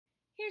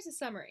Here's a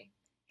summary.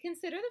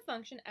 Consider the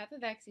function f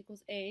of x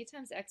equals a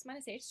times x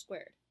minus h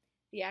squared.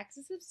 The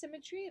axis of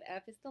symmetry of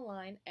f is the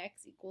line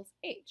x equals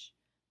h.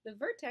 The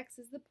vertex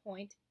is the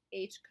point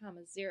h,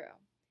 0.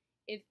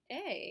 If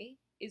a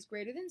is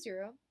greater than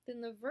 0,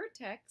 then the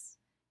vertex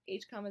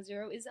h,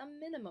 0 is a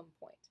minimum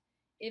point.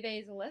 If a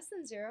is less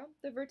than 0,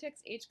 the vertex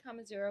h,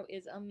 0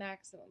 is a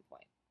maximum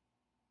point.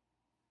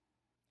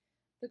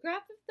 The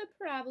graph of the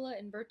parabola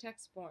in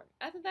vertex form,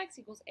 f of x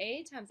equals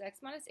a times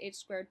x minus h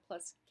squared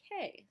plus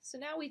k. So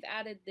now we've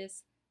added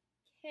this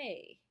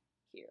k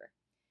here.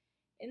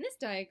 In this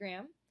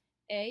diagram,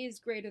 a is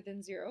greater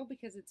than 0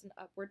 because it's an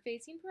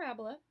upward-facing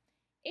parabola.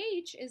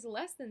 H is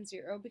less than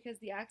 0 because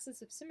the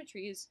axis of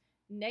symmetry is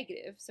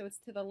negative, so it's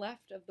to the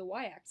left of the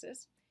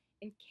y-axis.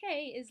 And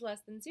k is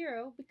less than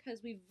 0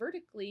 because we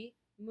vertically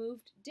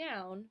moved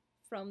down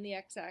from the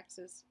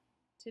x-axis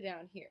to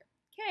down here.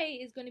 K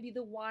is going to be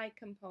the y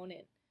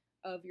component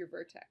of your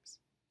vertex.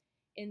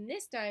 In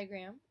this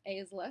diagram, a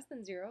is less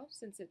than 0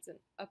 since it's an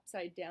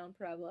upside down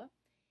parabola.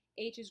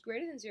 H is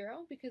greater than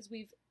 0 because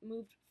we've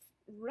moved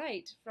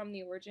right from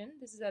the origin.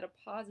 This is at a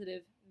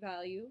positive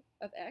value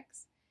of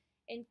x.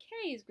 And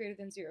k is greater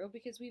than 0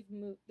 because we've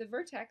moved, the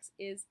vertex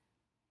is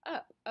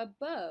up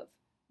above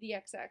the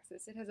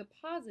x-axis. It has a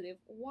positive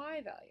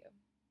y value.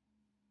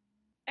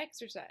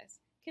 Exercise.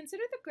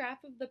 Consider the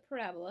graph of the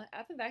parabola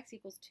f of x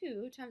equals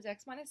 2 times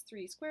x minus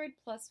 3 squared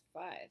plus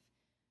 5.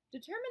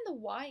 Determine the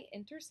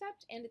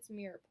y-intercept and its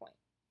mirror point.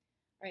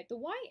 All right, the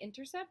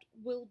y-intercept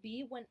will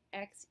be when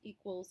x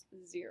equals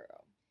 0.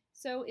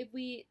 So if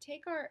we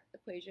take our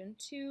equation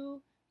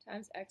 2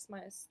 times x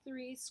minus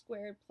 3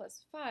 squared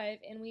plus 5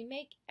 and we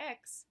make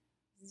x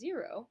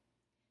 0,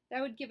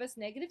 that would give us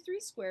negative 3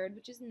 squared,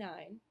 which is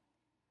 9,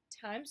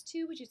 times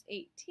 2, which is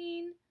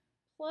 18,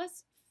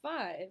 plus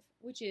 5,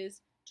 which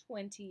is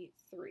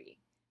 23.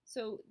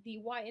 So the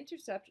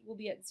y-intercept will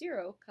be at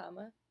 0,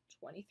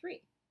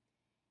 23.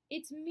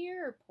 Its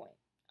mirror point.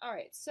 All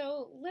right,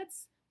 so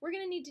we're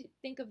going to need to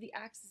think of the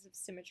axis of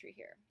symmetry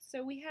here.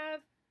 So we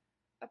have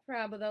a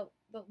parabola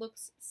that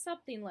looks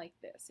something like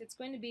this. It's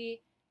going to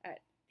be at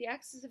the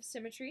axis of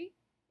symmetry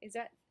is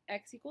at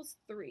x equals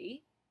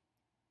 3,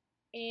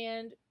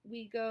 and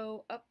we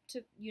go up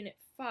to unit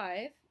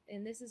 5,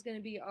 and this is going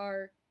to be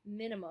our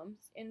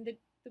minimums, and the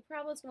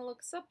parabola is going to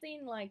look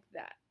something like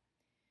that.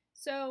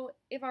 So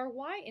if our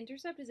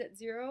y-intercept is at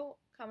 0,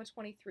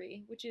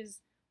 23, which is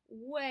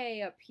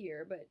way up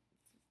here, but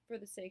for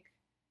the sake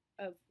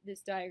of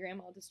this diagram,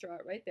 I'll just draw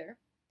it right there.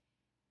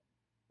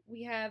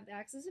 We have the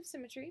axis of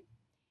symmetry,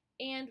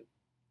 and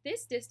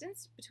this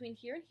distance between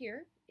here and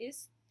here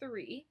is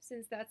 3,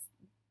 since that's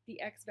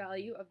the x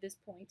value of this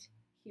point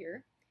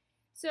here.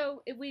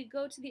 So if we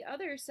go to the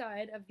other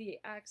side of the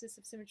axis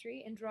of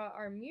symmetry and draw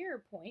our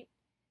mirror point,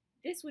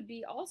 this would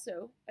be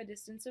also a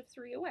distance of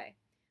 3 away,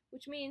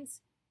 which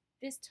means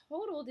this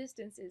total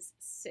distance is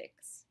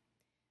 6.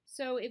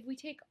 So if we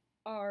take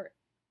our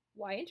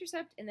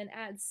y-intercept and then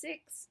add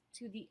 6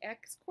 to the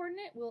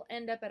x-coordinate, we'll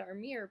end up at our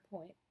mirror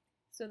point.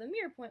 So the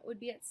mirror point would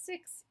be at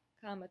 6,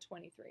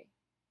 23.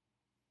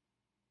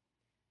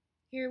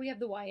 Here we have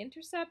the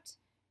y-intercept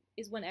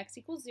is when x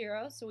equals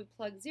 0, so we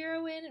plug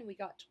 0 in and we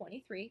got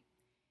 23.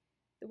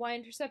 The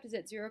y-intercept is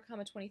at 0,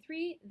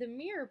 23. The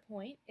mirror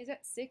point is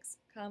at 6,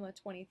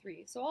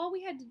 23. So all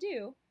we had to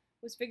do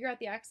was figure out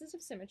the axis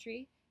of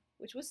symmetry,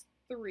 which was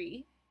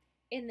 3,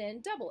 and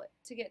then double it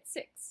to get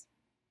 6.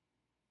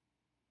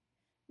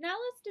 Now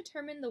let's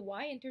determine the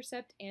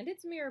y-intercept and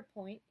its mirror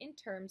point in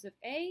terms of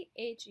a,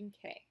 h, and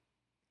k.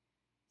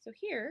 So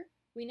here,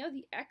 we know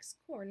the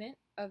x-coordinate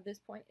of this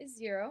point is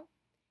 0,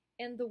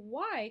 and the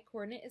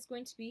y-coordinate is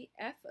going to be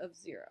f of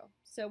 0.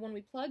 So when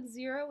we plug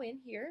 0 in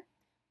here,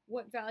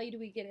 what value do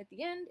we get at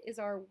the end is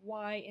our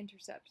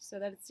y-intercept. So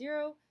that's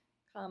 0,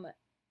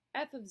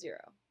 f of 0.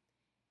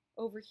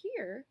 Over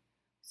here,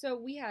 so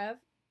we have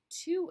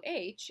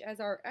 2h as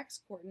our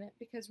x-coordinate,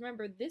 because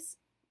remember this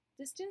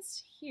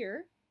distance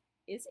here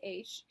is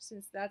h,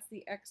 since that's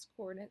the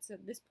x-coordinate, so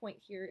this point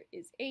here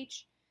is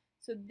h,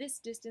 so this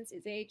distance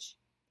is h,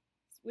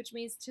 which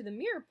means to the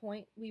mirror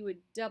point we would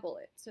double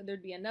it, so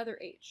there'd be another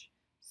h.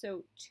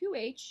 So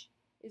 2h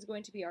is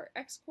going to be our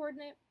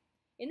x-coordinate.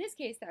 In this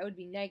case that would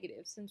be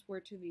negative since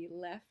we're to the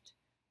left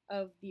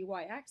of the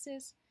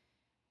y-axis,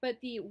 but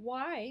the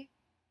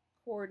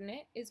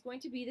y-coordinate is going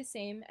to be the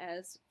same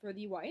as for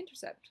the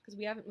y-intercept because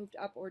we haven't moved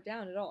up or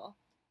down at all.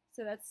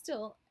 So that's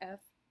still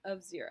f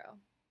of 0.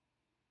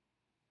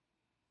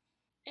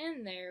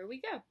 And there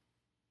we go.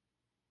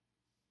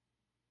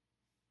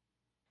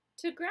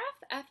 To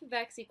graph f of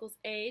x equals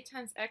a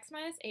times x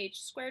minus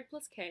h squared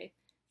plus k,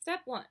 step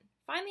 1,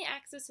 find the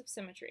axis of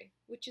symmetry,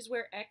 which is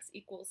where x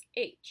equals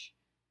h.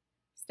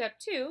 Step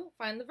 2,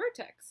 find the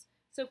vertex.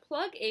 So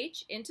plug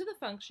h into the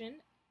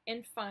function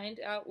and find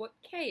out what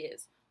k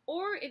is.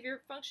 Or if your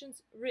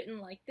function's written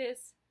like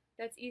this,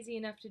 that's easy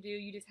enough to do,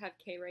 you just have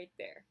k right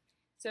there.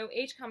 So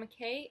h,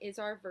 k is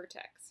our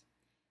vertex.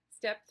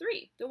 Step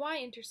 3, the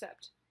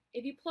y-intercept.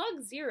 If you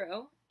plug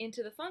 0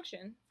 into the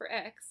function for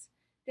x,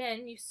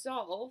 then you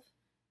solve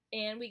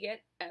and we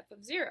get f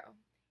of 0.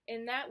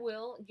 and that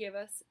will give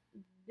us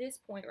this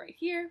point right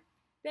here.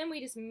 Then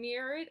we just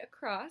mirror it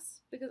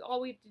across, because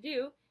all we have to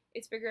do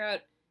is figure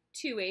out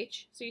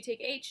 2h. So you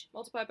take h,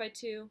 multiply by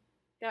 2,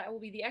 that will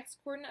be the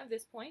x-coordinate of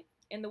this point,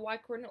 and the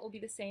y-coordinate will be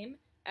the same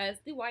as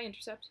the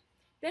y-intercept.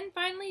 Then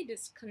finally,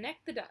 just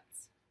connect the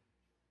dots.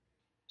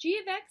 G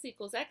of x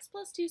equals x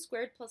plus 2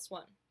 squared plus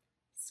 1.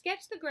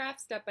 Sketch the graph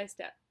step by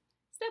step.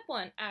 Step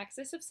 1,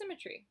 axis of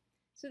symmetry.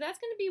 So that's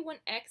going to be when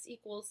x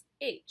equals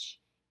h.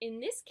 In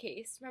this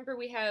case, remember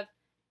we have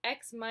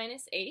x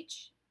minus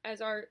h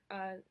as our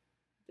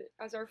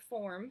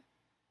form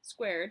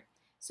squared.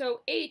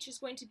 So h is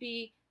going to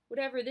be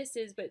whatever this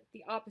is, but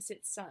the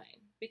opposite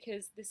sign,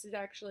 because this is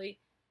actually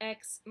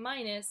x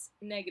minus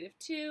negative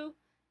 2.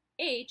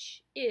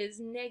 H is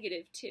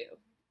negative 2.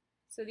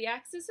 So the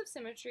axis of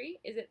symmetry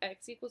is at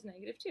x equals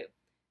negative 2.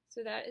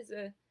 So that is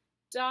a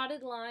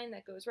dotted line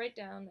that goes right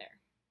down there.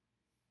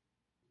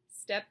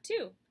 Step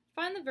 2,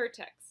 find the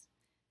vertex.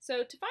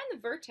 So to find the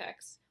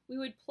vertex, we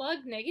would plug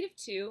negative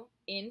 2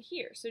 in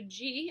here. So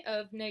g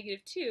of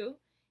negative 2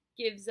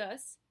 gives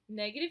us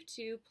negative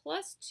 2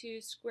 plus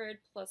 2 squared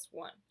plus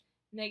 1.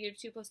 Negative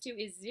 2 plus 2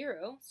 is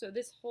 0, so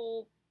this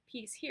whole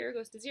piece here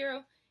goes to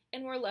 0,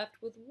 and we're left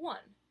with 1.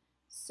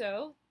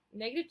 So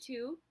negative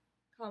 2,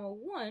 comma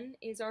 1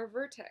 is our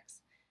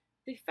vertex.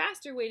 The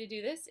faster way to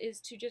do this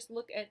is to just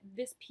look at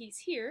this piece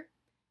here,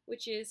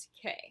 which is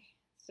k.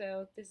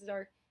 So this is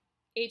our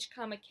h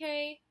comma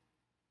k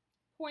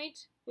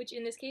point, which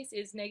in this case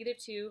is negative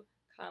 2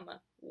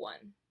 comma 1.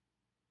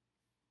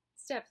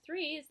 Step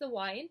 3 is the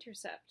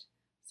y-intercept.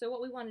 So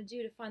what we want to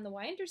do to find the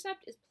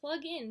y-intercept is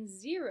plug in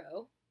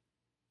 0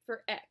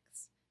 for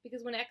x,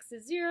 because when x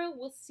is 0,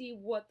 we'll see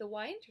what the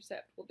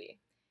y-intercept will be.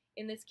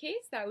 In this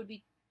case, that would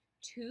be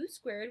 2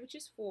 squared, which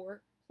is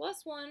 4,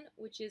 plus 1,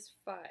 which is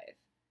 5.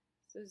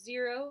 So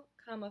 0,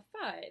 comma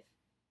 5.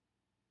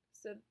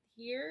 So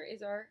here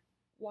is our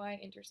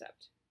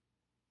y-intercept.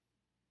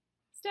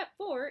 Step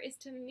 4 is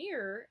to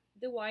mirror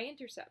the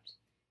y-intercept.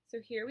 So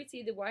here we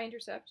see the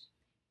y-intercept,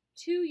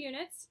 2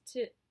 units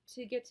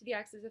to get to the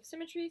axis of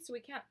symmetry, so we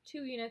count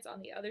 2 units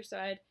on the other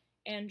side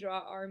and draw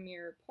our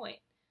mirror point.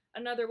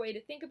 Another way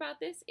to think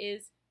about this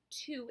is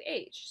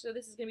 2h. So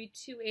this is going to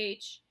be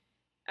 2h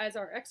as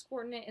our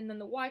x-coordinate, and then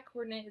the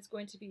y-coordinate is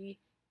going to be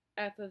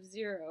f of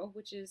 0,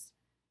 which is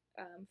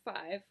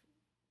 5.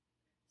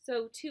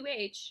 So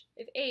 2h,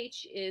 if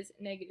h is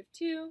negative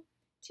 2,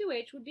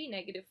 2h would be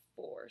negative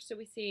 4. So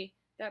we see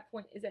that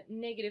point is at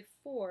negative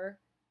 4,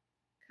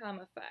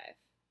 comma 5.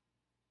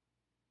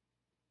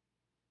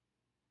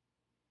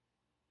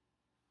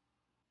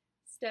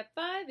 Step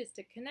 5 is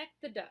to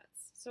connect the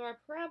dots. So our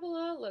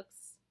parabola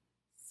looks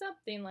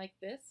something like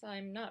this.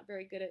 I'm not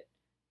very good at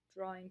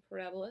drawing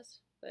parabolas,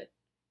 but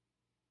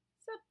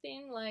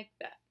something like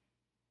that.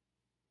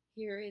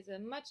 Here is a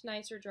much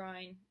nicer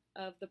drawing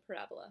of the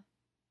parabola.